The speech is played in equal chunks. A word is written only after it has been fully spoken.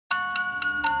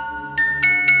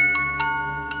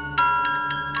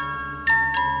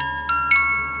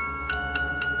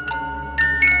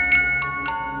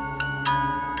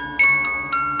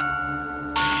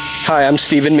Hi, I'm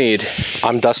Stephen Mead.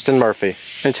 I'm Dustin Murphy.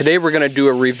 And today we're going to do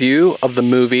a review of the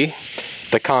movie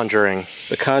The Conjuring.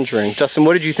 The Conjuring. Dustin,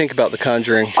 what did you think about The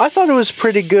Conjuring? I thought it was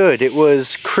pretty good. It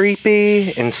was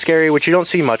creepy and scary, which you don't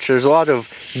see much. There's a lot of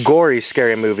gory,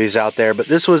 scary movies out there, but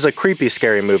this was a creepy,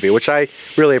 scary movie, which I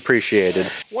really appreciated.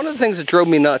 One of the things that drove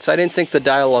me nuts, I didn't think the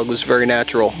dialogue was very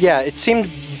natural. Yeah, it seemed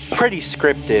pretty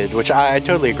scripted, which I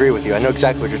totally agree with you. I know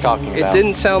exactly what you're talking about. It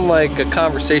didn't sound like a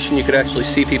conversation you could actually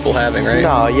see people having, right?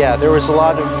 No, yeah, there was a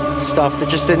lot of stuff that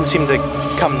just didn't seem to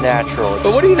come natural.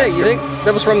 But what do you think? You think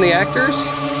that was from the actors?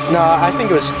 No, I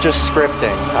think it was just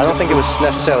scripting. I don't think it was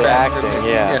necessarily acting,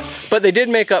 yeah. But they did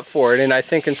make up for it, and I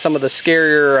think in some of the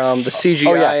scarier, the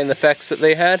CGI and the effects that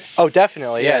they had. Oh,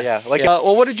 definitely, yeah. Like,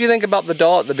 well, what did you think about the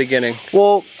doll at the beginning?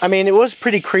 Well, I mean, it was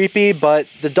pretty creepy, but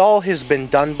the doll has been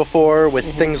done before with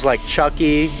things like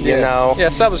Chucky, you know.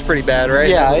 Yes, that was pretty bad, right?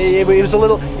 Yeah, it was a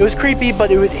little, it was creepy, but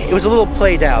it was a little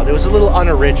played out. It was a little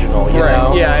unoriginal, you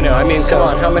know? Yeah, I know. I mean, come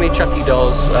on, how many Chucky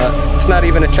dolls? It's not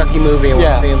even a Chucky movie, and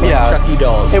we're seeing like Chucky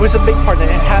dolls. It was a big part,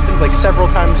 and it happened like several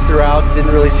times throughout. It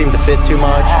didn't really seem to fit too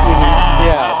much.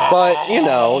 Yeah, but you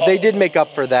know, they did make up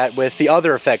for that with the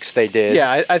other effects they did.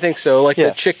 Yeah, I think so. Like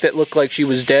the chick that looked like she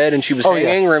was dead and she was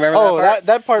hanging. Remember that part?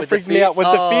 that part freaked me out with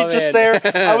the feet just there.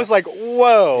 I was like,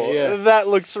 whoa, that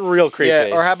looks real creepy.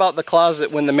 Yeah, or how about the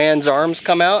closet when the man's arms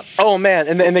come out? Oh man,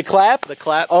 and they clap. The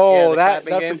clap. Oh,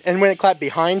 and when it clapped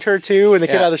behind her too, and they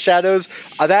came out of the shadows,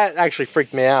 that actually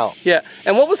freaked me out. Yeah,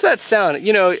 and what was that sound?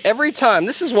 You know, every time.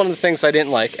 This is one of the things I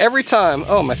didn't like. Every time.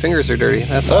 Oh, my fingers are dirty.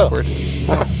 That's awkward.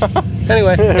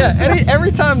 Anyway, yeah,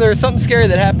 every time there's something scary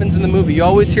that happens in the movie, you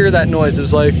always hear that noise. It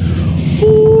was like, let's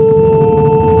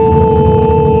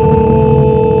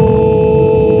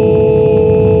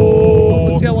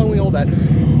see how long we hold that.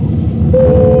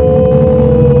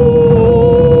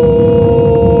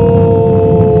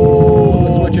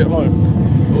 Let's switch it. Hold on.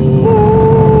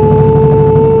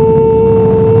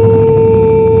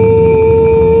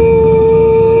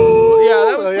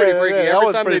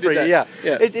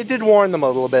 Yeah. It did warn them a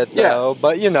little bit, though.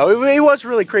 But you know, it was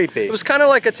really creepy. It was kind of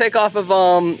like a takeoff of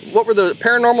what were the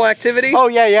Paranormal Activity? Oh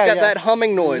yeah, It's got that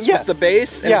humming noise with the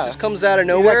bass, and it just comes out of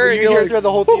nowhere. Exactly. You hear it through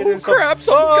the whole theater. Oh crap!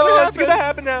 Something's gonna happen. It's gonna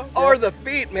happen now. Or the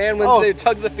feet, man, when they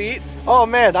tug the feet. Oh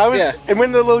man, I was, and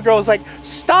when the little girl was like,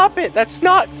 "Stop it! That's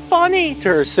not funny," to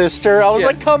her sister, I was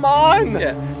like, "Come on!"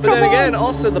 Yeah, but then again,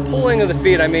 also the pulling of the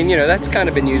feet. I mean, you know, that's kind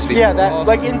of been used before. Yeah, that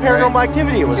like in Paranormal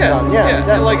Activity it was done.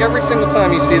 And like every single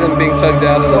time you see them being tugged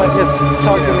out of the,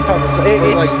 tugged in the covers,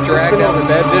 like dragged out of the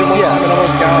bed. Did one time and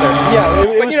almost got her.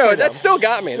 Yeah, but you know, that still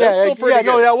got me. That's still pretty good.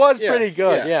 No, that was pretty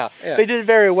good. Yeah, they did it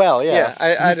very well. Yeah,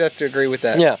 I'd have to agree with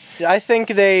that. Yeah, I think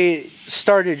they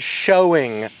started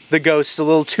showing the ghosts a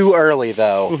little too early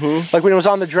though. Like when it was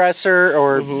on the dresser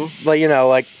or like, you know,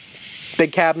 like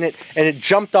big cabinet and it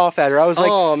jumped off at her. I was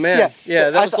like, oh man,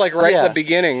 that was like right at the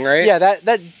beginning, right? Yeah,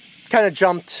 that kind of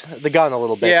jumped the gun a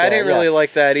little bit. Yeah, I didn't really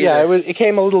like that either. Yeah, it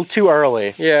came a little too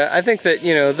early. Yeah, I think that,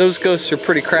 you know, those ghosts are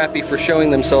pretty crappy for showing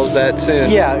themselves that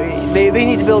soon. Yeah, they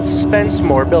need to build suspense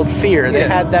more, build fear. They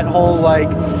had that whole like,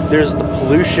 there's the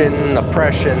pollution,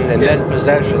 oppression, and then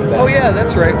possession. Oh yeah,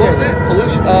 that's right. What was it?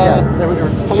 Pollution? There was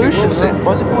pollution.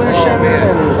 Was it pollution?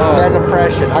 Oh, and then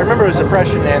oppression. I remember it was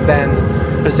oppression and then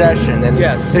possession, and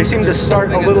they seemed to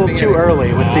start a little too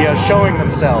early with the showing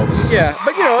themselves. Yeah,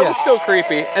 but you know, it was still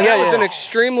creepy, and that was an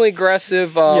extremely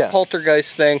aggressive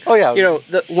poltergeist thing. Oh yeah. You know,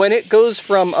 when it goes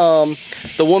from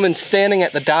the woman standing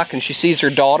at the dock and she sees her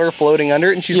daughter floating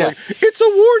under it, and she's like, "It's a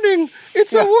warning!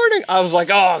 It's a warning!" I was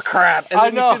like, "Oh crap!" And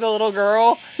then you see the little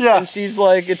girl, and she's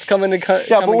like, "It's coming to come."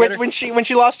 Yeah, but when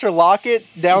she lost her locket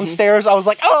downstairs, I was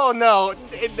like, "Oh no!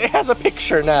 It has a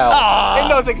picture now. It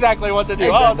knows exactly what to do."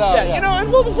 Oh no! Yeah, you know,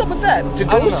 and what was up with that? Do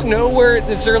ghosts know where?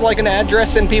 Is there like an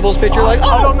address in people's picture? Like,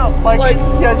 I don't know. Like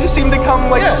it just seemed to come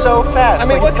like so fast. I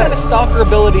mean, what kind of stalker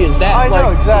ability is that? I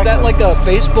know exactly. Is that like a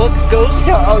Facebook ghost?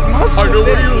 Yeah, it must have been. I know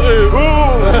where you live.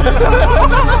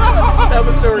 That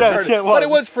was so retarded. But it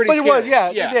was pretty scary.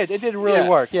 It did really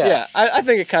work. Yeah, I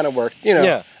think it kind of worked. You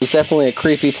know, it's definitely a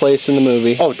creepy place in the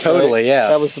movie. Oh, totally. Yeah,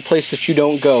 that was the place that you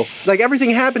don't go. Like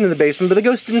everything happened in the basement, but the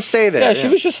ghost didn't stay there. Yeah, she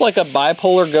was just like a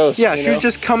bipolar ghost. Yeah, she was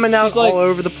just coming out all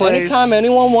over the place. Anytime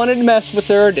anyone wanted to mess with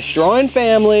her, destroying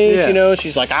families, you know,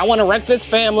 she's like, "I want to wreck this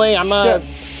family. I'm gonna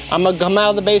come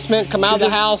out of the basement, come out of the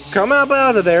house." Come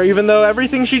out of there, even though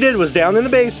everything she did was down in the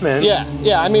basement. Yeah,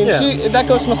 I mean, that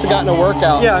ghost must have gotten a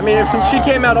workout. Yeah, I mean, she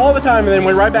came out all the time and then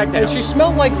went right back down. And she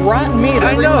smelled like rotten meat.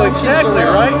 I know, exactly,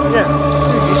 right? Yeah.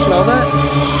 Dude, you smell that?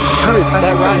 Dude,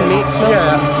 that rotten meat smell?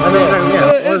 Yeah.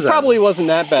 it probably wasn't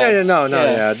that bad.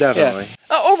 Yeah, definitely.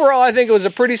 Overall, I think it was a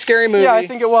pretty scary movie. Yeah, I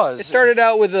think it was. It started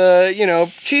out with a,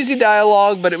 cheesy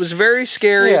dialogue, but it was very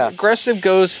scary. Yeah. Aggressive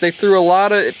ghosts. They threw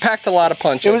it packed a lot of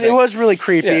punch. It was really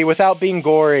creepy without being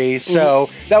gory, so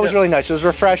that was really nice. It was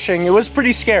refreshing. It was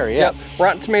pretty scary, yeah.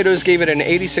 Rotten Tomatoes gave it an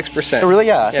 86%. Oh, really?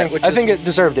 Yeah, I think it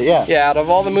deserved it, yeah. Yeah, out of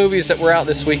all the movies that were out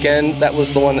this weekend, that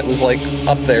was the one that was, like,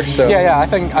 up there, so. Yeah, I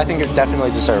think it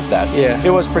definitely deserved that. Yeah.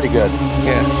 It was pretty good.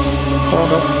 Yeah.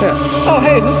 Oh,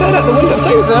 hey, who's that at the window? Is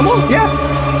that your grandma? Yeah.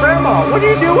 Grandma, what are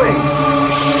you doing?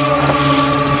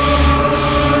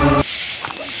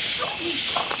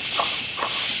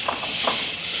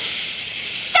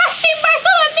 Dusty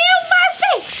Bartholomew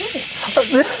Murphy!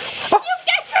 You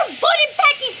get your booty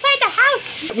back inside the house!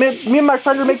 Me and my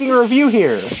friend are making a review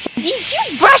here. Did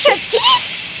you brush your teeth?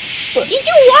 Did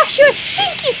you wash your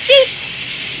stinky feet?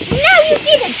 No, you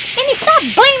didn't! And stop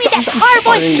blaming that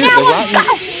horrible smell of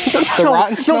ghost! The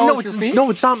rotten smell of your feet? No,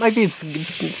 it's not my feet.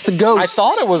 It's the ghost. I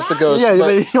thought it was the ghost. Yeah,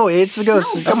 but no, it's the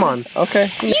ghost. No, come on.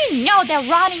 Okay. You know that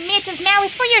rotten meat smell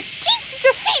is for your teeth,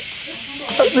 your feet.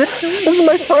 This is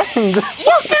my friend.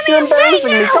 You're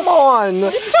embarrassing me. Come on.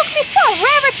 It took me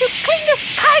forever to clean these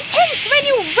curtains when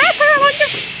you wrap around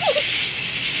your feet.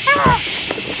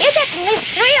 It's at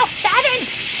least 3:07,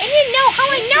 and you know how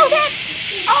I know that?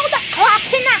 All the clocks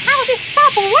in the house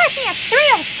stop working at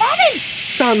 3:07.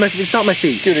 It's not my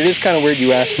feet. Dude, it is kind of weird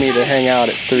you asked me to hang out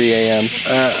at 3 a.m.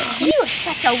 You're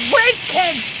such a weird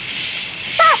kid.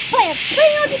 Stop playing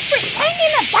all this pretend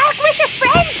in the dark with your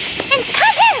friends and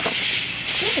come here.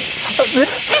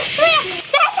 It's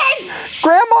 3:07.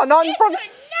 Grandma, not in front. It's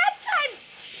nap time.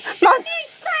 Not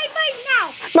inside right now.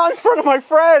 Not in front of my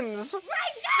friends.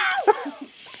 Right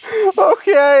now.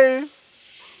 Okay.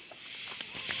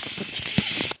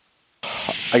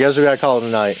 I guess we gotta call it a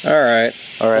night. All right.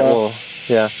 Well,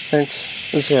 yeah.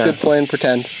 Thanks. It's good playing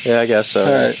pretend. Yeah, I guess so.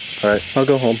 All right. I'll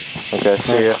go home. Okay,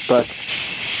 see ya. Bye.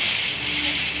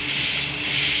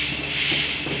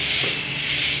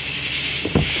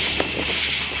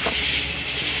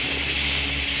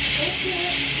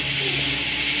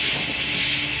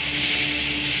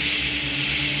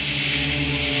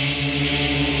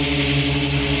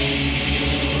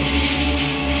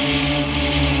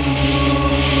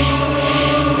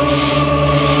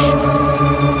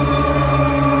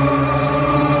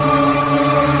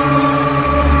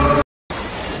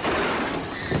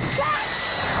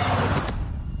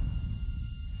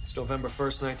 It's November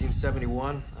 1st,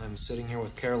 1971. I'm sitting here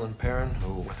with Carolyn Perrin,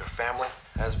 who, with her family,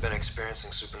 has been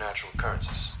experiencing supernatural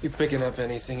occurrences. You picking up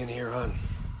anything in here, hon?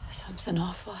 Something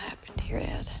awful happened here,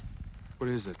 Ed. What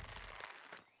is it?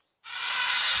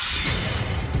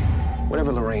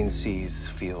 Whatever Lorraine sees,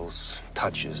 feels,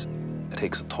 touches, it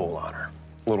takes a toll on her.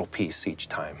 A little piece each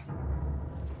time.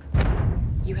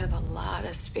 You have a lot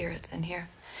of spirits in here,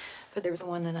 but there's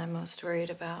one that I'm most worried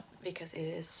about because it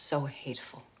is so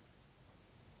hateful.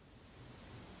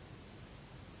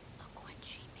 Look what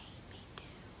she made me do.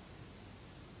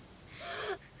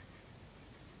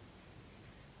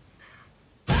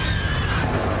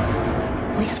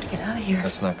 We have to get out of here.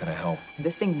 That's not gonna help.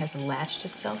 This thing has latched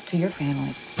itself to your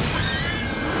family.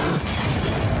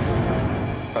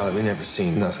 Father, we never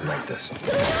seen nothing like this.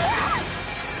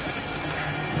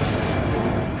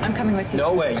 I'm coming with you.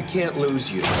 No way. I can't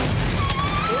lose you.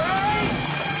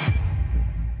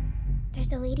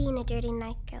 There's a lady in a dirty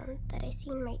nightgown that I see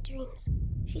in my dreams.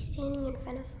 She's standing in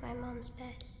front of my mom's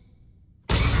bed.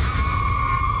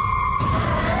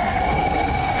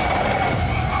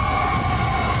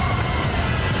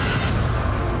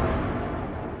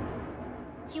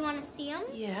 Do you want to see him?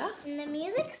 Yeah. When the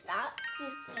music stops, you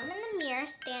see him in the mirror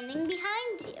standing behind